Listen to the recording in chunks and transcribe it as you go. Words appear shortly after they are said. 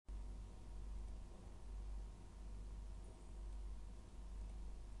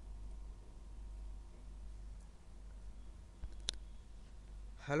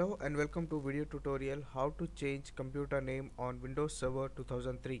Hello and welcome to video tutorial how to change computer name on Windows Server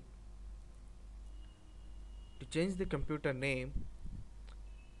 2003. To change the computer name,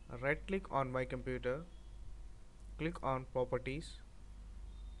 right click on my computer, click on properties.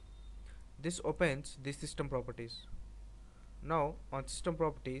 This opens the system properties. Now on system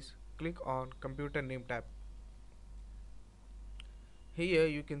properties, click on computer name tab. Here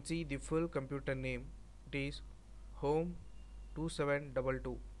you can see the full computer name. It is home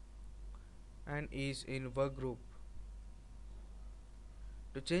 2722 and is in work group.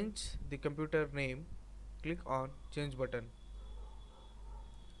 To change the computer name, click on change button.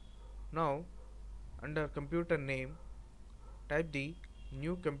 Now under computer name, type the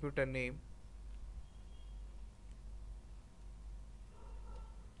new computer name.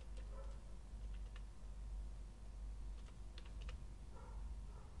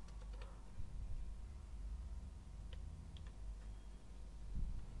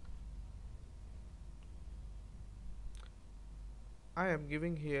 I am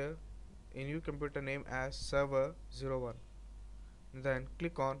giving here a new computer name as server 01. Then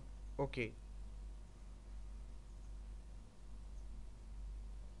click on OK.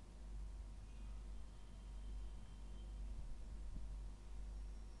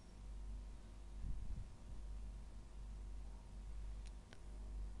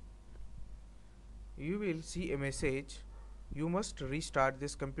 You will see a message. You must restart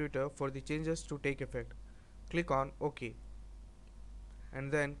this computer for the changes to take effect. Click on OK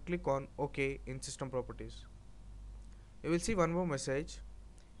and then click on OK in system properties. You will see one more message.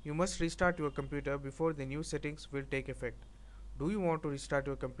 You must restart your computer before the new settings will take effect. Do you want to restart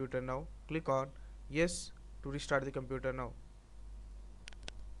your computer now? Click on Yes to restart the computer now.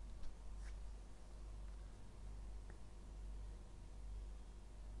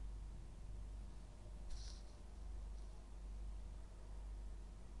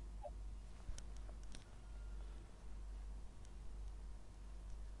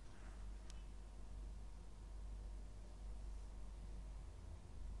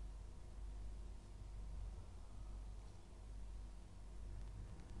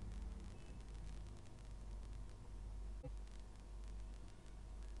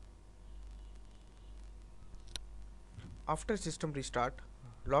 After system restart,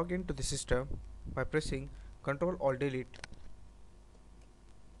 log into the system by pressing Ctrl Alt Delete.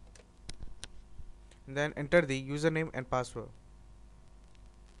 Then enter the username and password.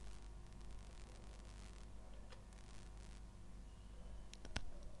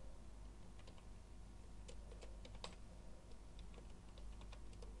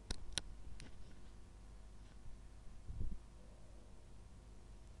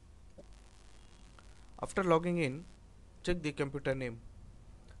 After logging in, check the computer name.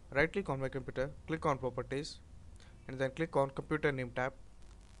 Right click on my computer, click on properties and then click on computer name tab.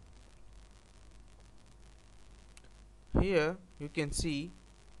 Here you can see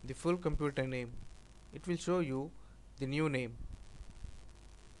the full computer name. It will show you the new name.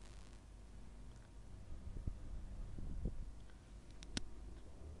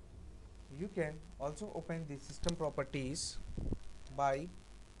 You can also open the system properties by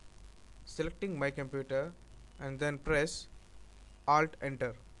selecting my computer and then press Alt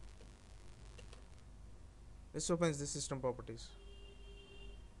Enter. This opens the system properties.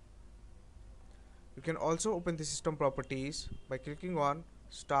 You can also open the system properties by clicking on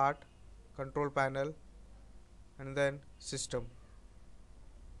Start, Control Panel and then System.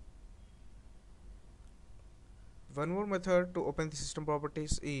 One more method to open the system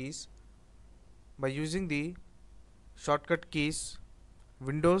properties is by using the shortcut keys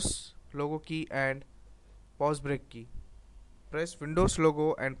Windows logo key and pause break key. Press Windows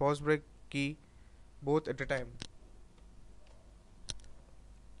logo and pause break key both at a time.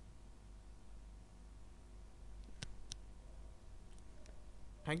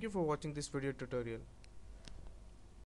 Thank you for watching this video tutorial.